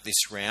popping out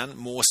this round,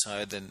 more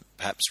so than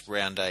perhaps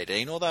round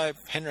 18, although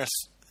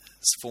Penrith's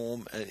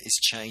form is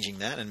changing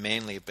that, and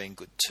Manly have been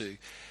good too.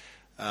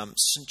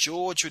 St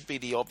George would be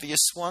the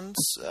obvious ones.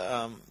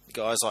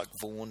 Guys like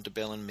Vaughan,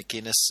 DeBell and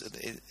McGuinness,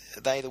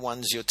 are they the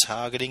ones you're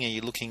targeting? Are you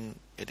looking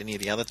at any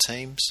of the other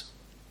teams?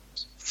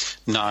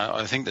 No,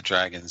 I think the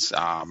Dragons,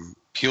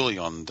 purely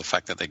on the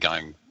fact that they're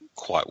going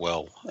quite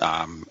well,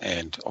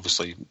 and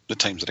obviously the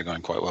teams that are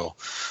going quite well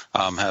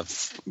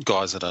have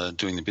guys that are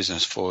doing the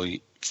business for you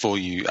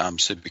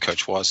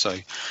Supercoach-wise. So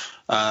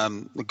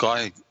the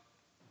guy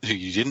who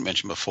you didn't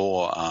mention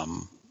before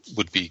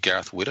would be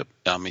Gareth Widdop,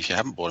 if you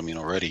haven't bought him in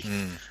already.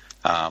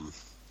 As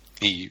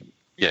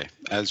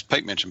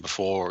Pete mentioned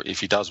before,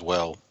 if he does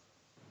well,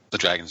 the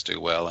Dragons do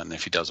well, and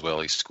if he does well,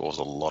 he scores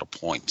a lot of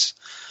points.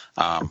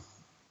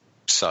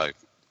 So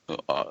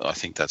I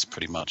think that's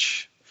pretty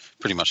much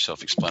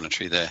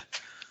self-explanatory there.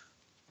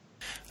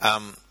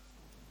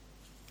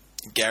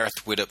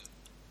 Gareth Widdop,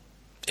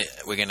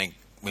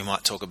 we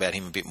might talk about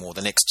him a bit more.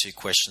 The next two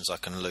questions I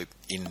can loop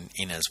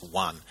in as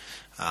one.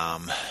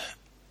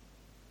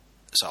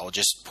 So I'll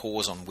just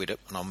pause on Widdop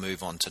and I'll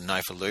move on to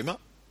Nofaluma.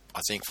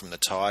 I think from the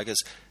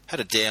Tigers, had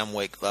a down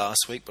week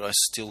last week, but I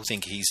still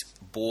think he's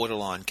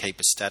borderline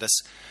keeper status.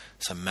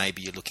 So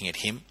maybe you're looking at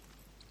him.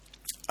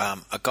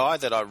 A guy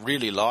that I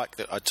really like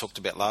that I talked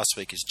about last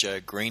week is Joe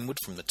Greenwood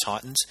from the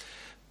Titans.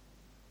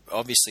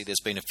 Obviously,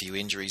 there's been a few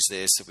injuries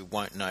there, so we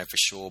won't know for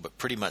sure, but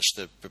pretty much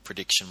the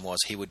prediction was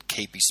he would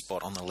keep his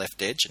spot on the left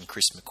edge and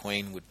Chris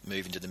McQueen would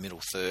move into the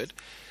middle third,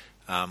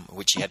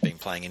 which he had been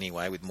playing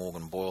anyway with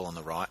Morgan Boyle on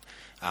the right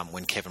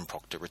when Kevin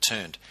Proctor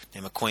returned.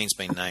 Now, McQueen's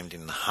been named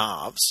in the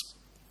halves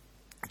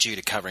due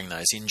to covering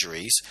those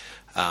injuries,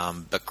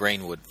 but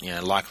Greenwood,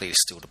 likely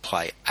still to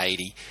play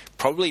 80.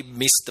 Probably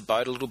missed the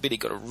boat a little bit. He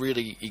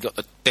got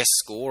the best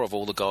score of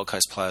all the Gold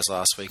Coast players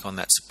last week on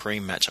that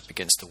Supreme matchup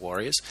against the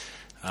Warriors.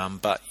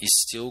 But he's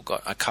still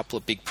got a couple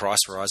of big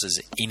price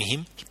rises in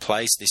him. He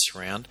plays this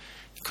round.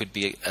 He could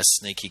be a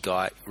sneaky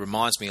guy.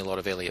 Reminds me a lot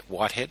of Elliot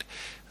Whitehead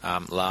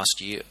last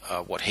year,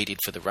 what he did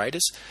for the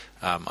Raiders.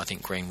 I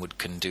think Greenwood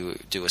can do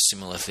a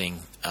similar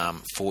thing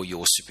for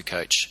your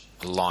Supercoach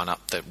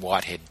lineup that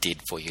Whitehead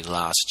did for you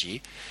last year.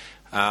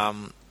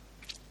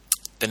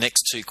 The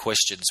next two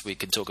questions, we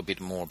can talk a bit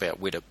more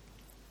about Widdop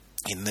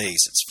in these.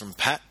 It's from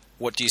Pat.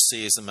 What do you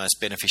see as the most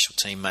beneficial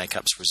team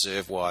makeups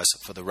reserve-wise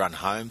for the run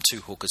home? 2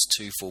 hookers,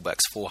 2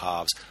 fullbacks, 4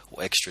 halves,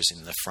 or extras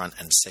in the front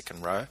and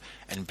second row?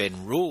 And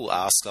Ben Rule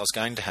asks, I was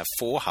going to have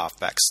 4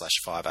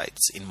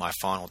 halfbacks/5/8s in my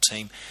final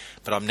team,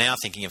 but I'm now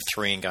thinking of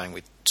 3 and going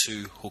with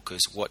 2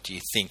 hookers. What do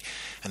you think?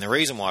 And the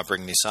reason why I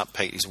bring this up,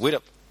 Pete, is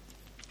Widdop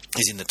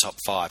is in the top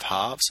 5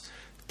 halves,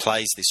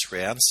 plays this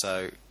round.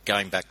 So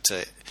going back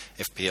to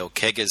FPL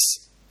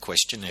Kegger's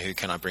question, who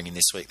can I bring in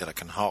this week that I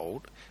can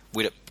hold?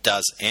 Widdop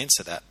does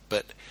answer that,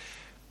 but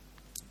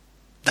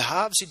the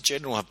halves in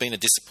general have been a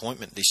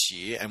disappointment this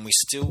year, and we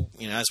still,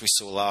 as we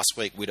saw last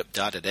week, Widdop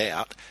darted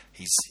out.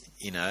 He's,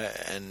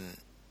 and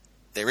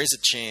there is a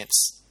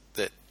chance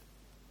that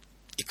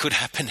it could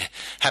happen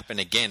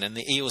again, and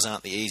the Eels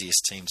aren't the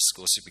easiest team to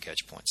score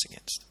Supercoach points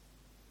against.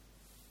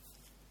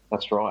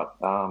 That's right.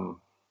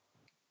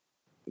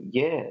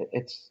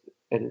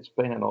 It's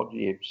been an odd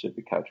year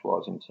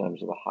Supercoach-wise in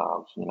terms of the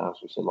halves. As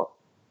we said, like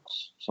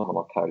someone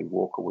like Cody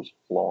Walker was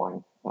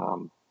flying a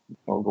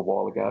little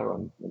while ago,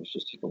 and it was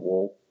just hit the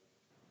wall.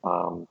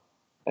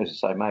 As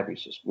I say, maybe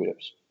it's just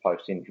Widdop's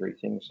post-injury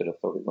things that I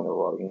thought he went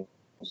all right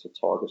against the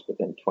Tigers, but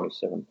then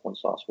 27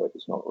 points last week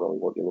is not really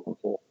what you're looking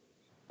for.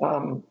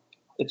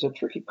 It's a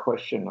tricky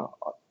question.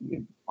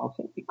 I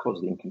think because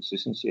of the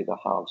inconsistency of the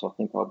halves, I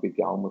think I'd be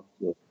going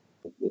with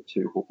the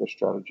two hooker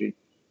strategy.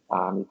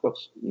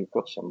 You've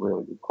got some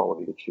really good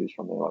quality to choose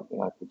from there.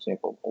 Like, for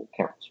example,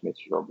 Cameron Smith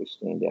should obviously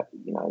stand out.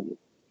 But,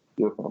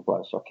 you're looking at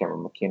players like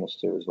Cameron McInnes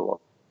too, is a lot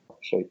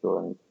cheaper,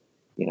 and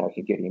if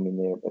you get him in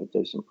there at a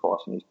decent price,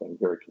 and he's been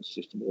very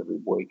consistent every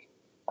week,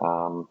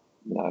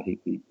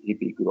 he'd be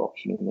a good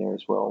option in there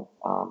as well.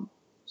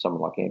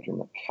 Someone like Andrew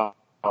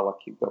McCulloch,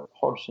 you've got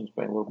Hodgson's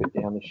been a little bit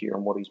down this year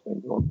on what he's been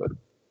doing, but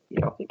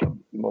I think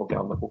I'm more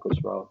going the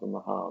hookers rather than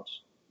the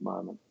halves at the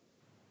moment.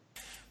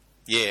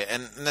 Yeah,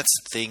 and that's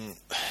the thing.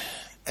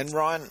 And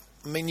Ryan,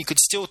 I mean, you could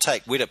still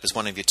take Widdop as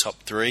one of your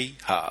top three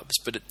halves,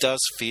 but it does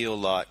feel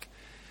like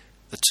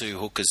the two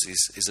hookers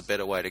is a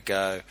better way to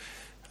go,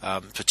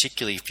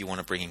 particularly if you want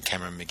to bring in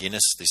Cameron McInnes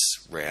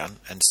this round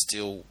and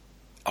still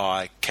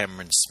eye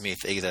Cameron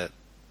Smith either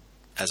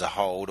as a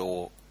hold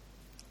or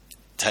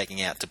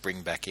taking out to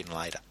bring back in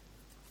later.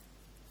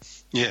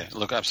 Yeah,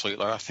 look,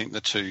 absolutely. I think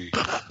the two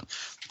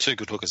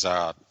good hookers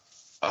are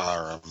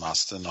a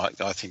must, and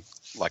I think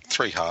like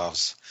three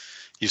halves.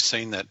 You've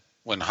seen that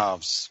when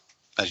halves,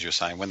 as you were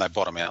saying, when they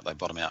bottom out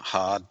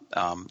hard.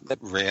 That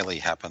rarely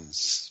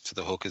happens for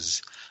the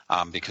hookers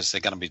because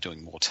they're going to be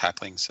doing more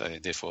tackling, so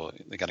therefore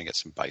they're going to get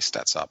some base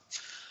stats up.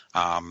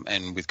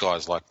 And with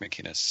guys like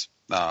McInnes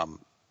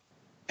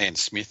and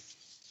Smith,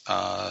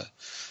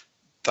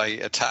 they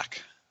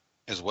attack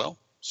as well.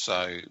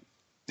 So,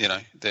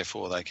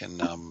 therefore they can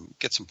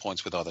get some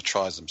points with either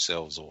tries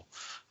themselves or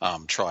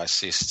try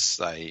assists.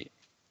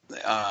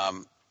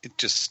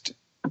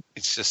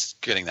 It's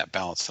just getting that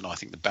balance, and I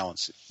think the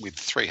balance with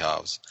three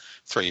halves,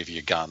 three of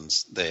your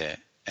guns there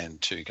and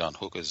two gun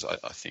hookers,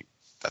 I think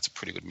that's a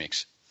pretty good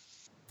mix.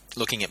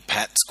 Looking at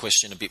Pat's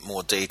question a bit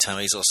more detail,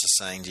 he's also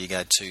saying, do you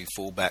go two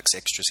fullbacks,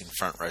 extras in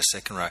front row,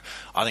 second row?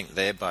 I think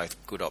they're both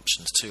good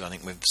options too. I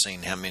think we've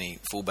seen how many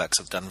fullbacks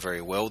have done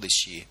very well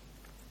this year.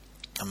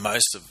 And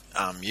most of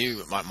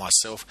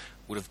myself,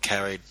 would have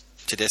carried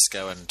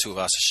Tedesco and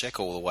Tuivasa-Sheck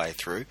all the way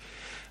through.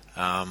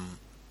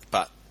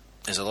 But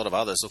there's a lot of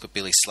others. Look at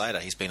Billy Slater.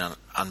 He's been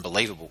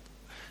unbelievable.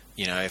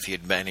 If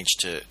you'd managed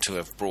to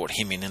have brought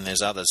him in, and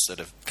there's others that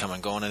have come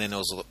and gone, and then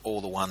there's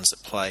all the ones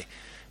that play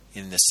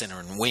in the centre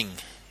and wing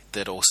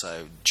that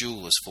also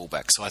dual as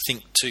fullbacks. So I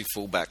think two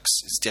fullbacks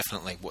is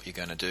definitely what you're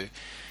going to do.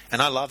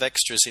 And I love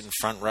extras in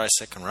front row,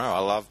 second row. I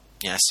love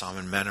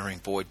Simon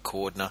Mannering, Boyd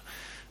Cordner.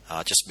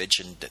 I just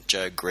mentioned that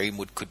Joe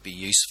Greenwood could be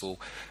useful.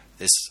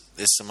 There's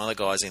some other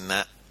guys in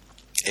that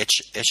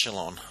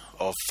echelon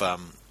of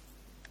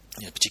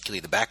particularly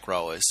the back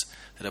rowers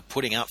that are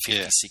putting up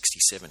 50, 60,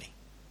 70.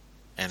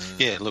 And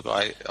yeah, look,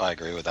 I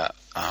agree with that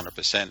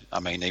 100%.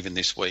 I mean, even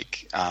this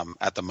week,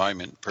 at the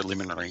moment,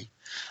 preliminary,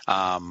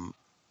 I'm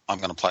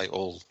going to play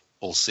all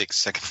six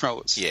second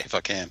rowers if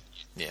I can.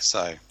 Yeah.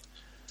 So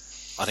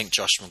I think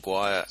Josh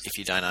Maguire, if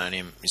you don't own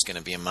him, is going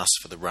to be a must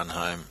for the run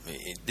home.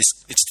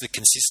 It's the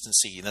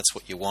consistency, and that's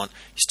what you want.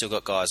 You still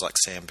got guys like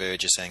Sam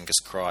Burgess, Angus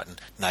Crichton,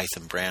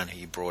 Nathan Brown, who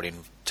you brought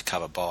in to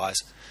cover buys.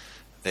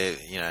 They're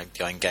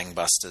going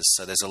gangbusters.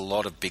 So there's a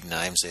lot of big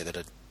names there that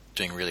are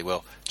doing really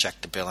well.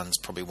 Jack de Bellin's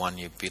probably one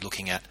you'd be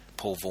looking at.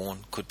 Paul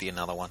Vaughan could be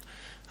another one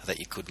that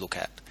you could look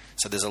at.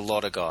 So there's a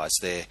lot of guys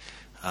there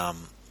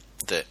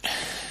that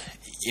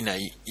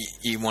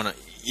you want to.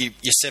 Your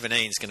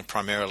 17 is going to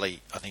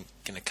primarily, I think,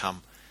 going to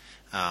come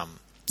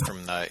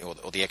from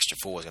or the extra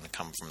 4 is going to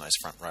come from those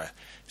front row,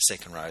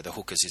 second row. The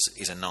hookers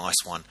is a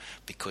nice one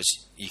because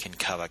you can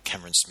cover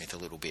Cameron Smith a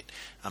little bit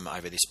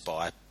over this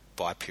buy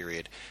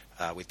period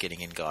with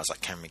getting in guys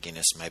like Cameron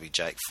McInnes, maybe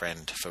Jake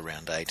Friend for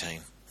round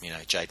 18.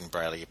 Jaden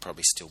Brayley you've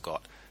probably still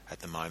got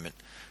at the moment.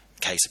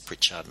 Case of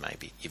Pritchard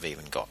maybe you've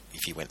even got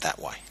if you went that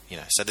way.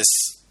 So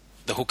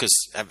the hookers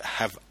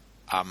have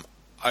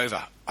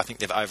I think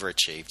they've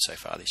overachieved so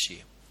far this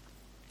year.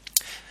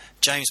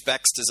 James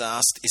Baxter's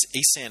asked, is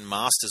Isan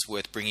Masters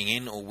worth bringing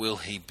in, or will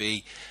he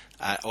be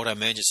auto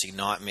emergency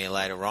nightmare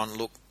later on?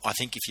 Look, I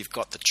think if you've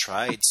got the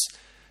trades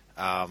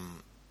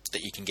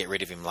that you can get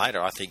rid of him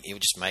later, I think he'll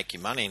just make you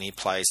money and he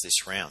plays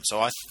this round.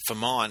 So for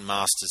mine,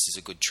 Masters is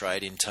a good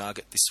trade-in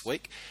target this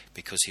week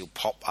because he'll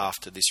pop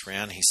after this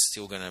round. He's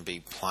still going to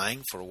be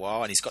playing for a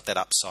while, and he's got that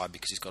upside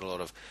because he's got a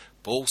lot of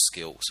ball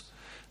skills.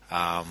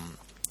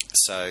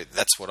 So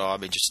that's what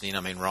I'm interested in. I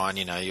mean,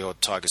 Ryan, you're a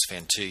Tigers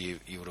fan too. You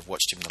would have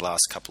watched him the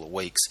last couple of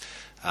weeks.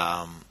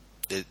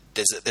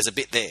 There's a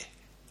bit there.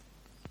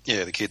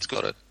 Yeah, the kid's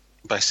got it,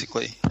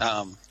 basically.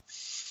 As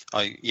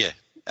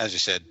you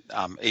said,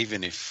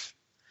 even if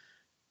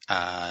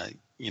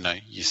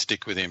you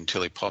stick with him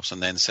till he pops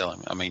and then sell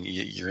him, I mean,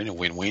 you're in a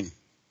win-win,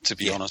 to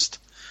be honest.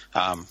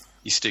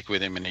 You stick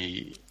with him and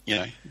he,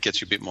 gets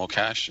you a bit more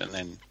cash, and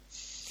then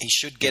he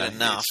should get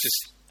enough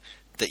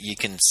that you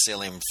can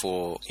sell him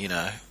for,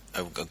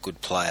 a good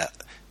player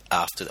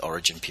after the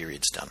origin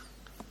period's done.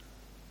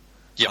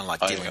 Yeah, kind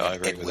of like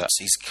Dylan Edwards.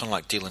 He's kind of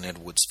like Dylan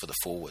Edwards for the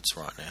forwards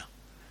right now.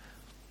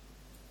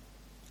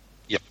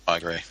 Yep, I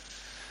agree.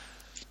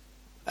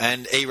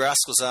 And E.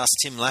 Rascals asked,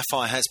 Tim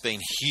Laffey has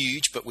been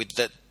huge, but with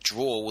that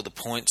draw, will the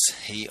points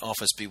he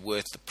offers be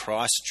worth the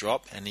price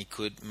drop? And he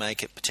could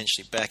make it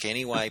potentially back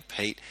anyway,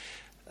 Pete.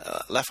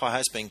 Laffey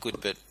has been good,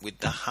 but with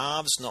the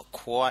halves not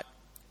quite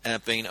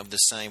been of the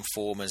same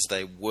form as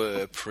they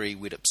were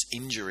pre-Widdop's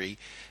injury,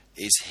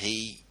 is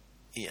he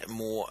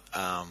more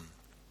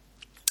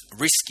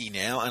risky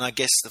now? And I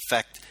guess the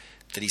fact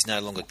that he's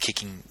no longer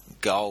kicking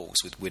goals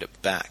with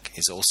Widdop back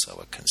is also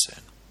a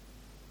concern.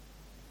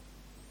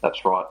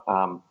 That's right.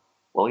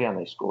 Well, he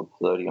only scored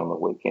 30 on the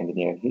weekend,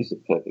 and he's a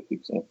perfect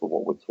example of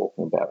what we're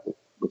talking about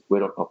with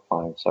Widdop not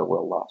playing so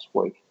well last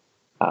week,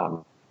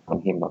 and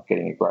him not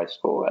getting a great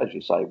score. As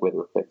you say,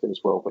 weather affected as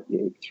well, but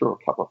he threw a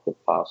couple of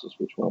quick passes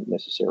which weren't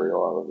necessary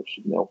either, which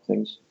should help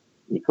things.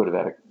 He could have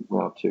had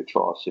 1 or 2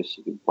 try assists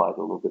if he'd played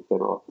a little bit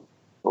better, I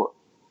thought.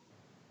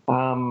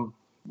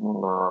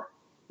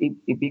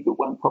 It'd be a good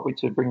one probably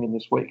to bring in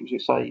this week, as you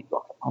say.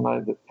 I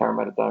know that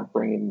Parramatta don't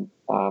bring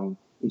in.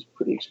 He's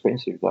pretty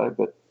expensive though,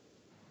 but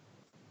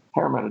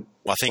Parramatta.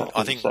 Well,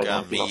 I think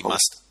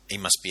he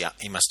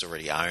must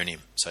already own him.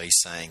 So he's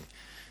saying,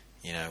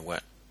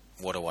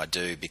 what do I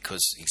do,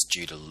 because he's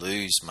due to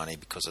lose money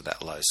because of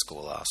that low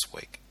score last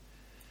week.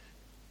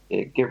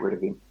 Yeah, get rid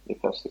of him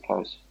if that's the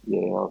case.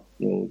 Yeah,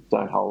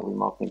 don't hold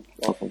him. I think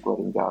let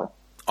him go.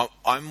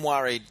 I'm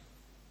worried,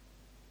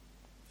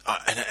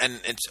 and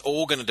it's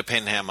all going to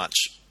depend how much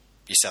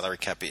your salary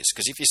cap is.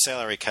 Because if your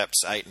salary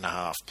cap's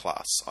 8.5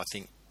 plus, I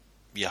think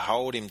you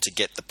hold him to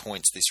get the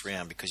points this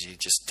round because you're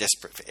just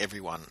desperate for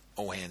everyone,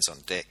 all hands on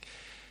deck,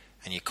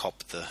 and you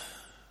cop the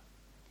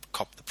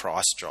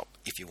price drop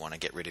if you want to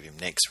get rid of him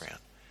next round.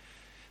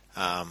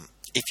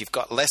 If you've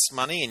got less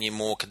money and you're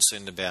more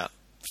concerned about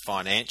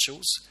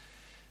financials,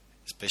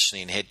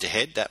 especially in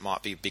head-to-head, that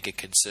might be a bigger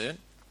concern,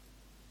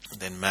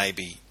 then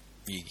maybe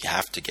you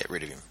have to get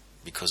rid of him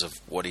because of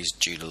what he's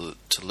due to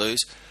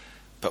lose.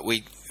 But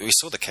we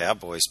saw the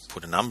Cowboys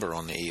put a number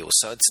on the Eels,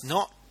 so it's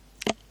not...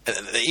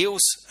 The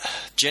Eels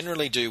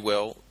generally do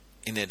well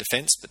in their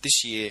defence, but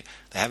this year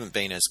they haven't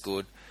been as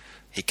good.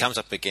 He comes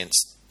up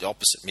against the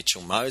opposite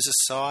Mitchell Moses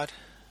side,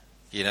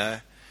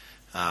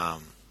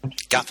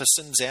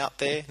 Gutherson's out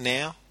there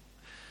now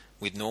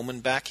with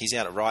Norman back. He's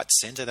out at right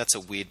centre. That's a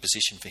weird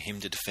position for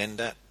him to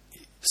defend at.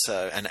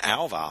 And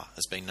Alvar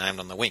has been named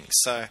on the wing.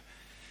 So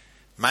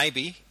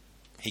maybe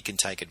he can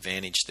take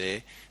advantage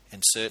there.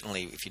 And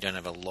certainly if you don't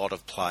have a lot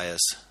of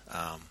players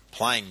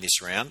playing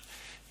this round,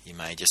 you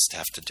may just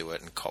have to do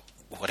it and cop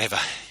whatever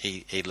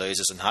he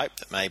loses and hope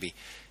that maybe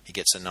he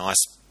gets a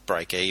nice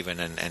break even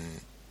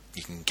and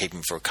you can keep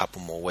him for a couple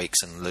more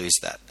weeks and lose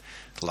that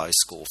low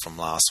score from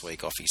last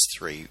week off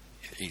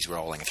his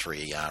rolling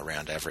 3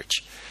 round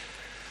average.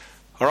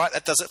 All right,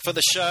 that does it for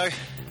the show.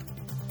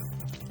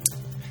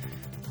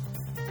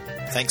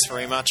 Thanks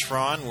very much,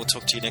 Ryan. We'll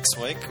talk to you next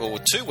week, or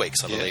 2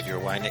 weeks, I believe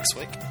you're away next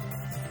week.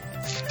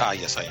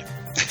 Yes, I am.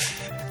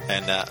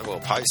 And,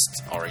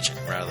 post Origin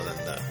rather than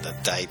the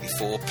day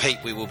before. Pete,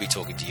 we will be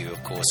talking to you,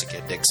 of course,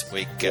 again next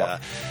week, our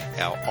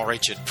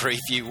Origin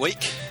preview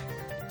week.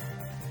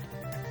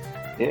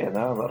 Yeah,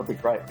 no, that'll be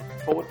great.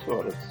 Look forward to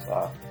it. It's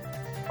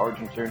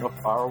Origin 2 not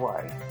far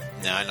away.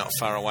 No, not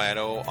far away at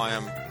all. I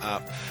am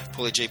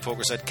Paulie G.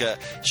 Porkers.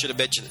 Should have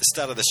mentioned at the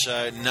start of the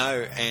show,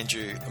 no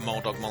Andrew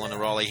Moldog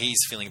Molinaroli. He's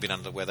feeling a bit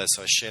under the weather,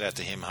 so a shout out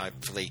to him.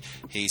 Hopefully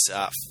he's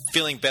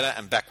feeling better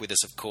and back with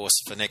us, of course,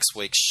 for next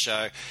week's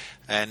show.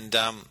 And,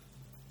 of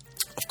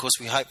course,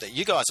 we hope that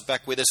you guys are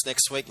back with us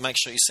next week. Make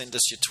sure you send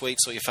us your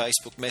tweets or your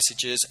Facebook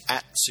messages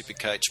at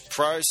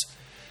Supercoachpros,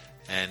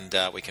 and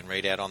we can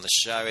read out on the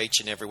show each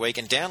and every week.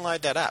 And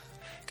download that app.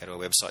 Go to our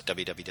website,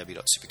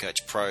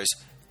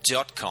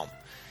 www.supercoachpros.com.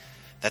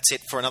 That's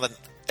it for another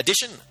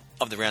edition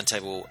of the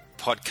Roundtable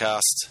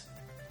Podcast.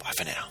 Bye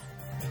for now.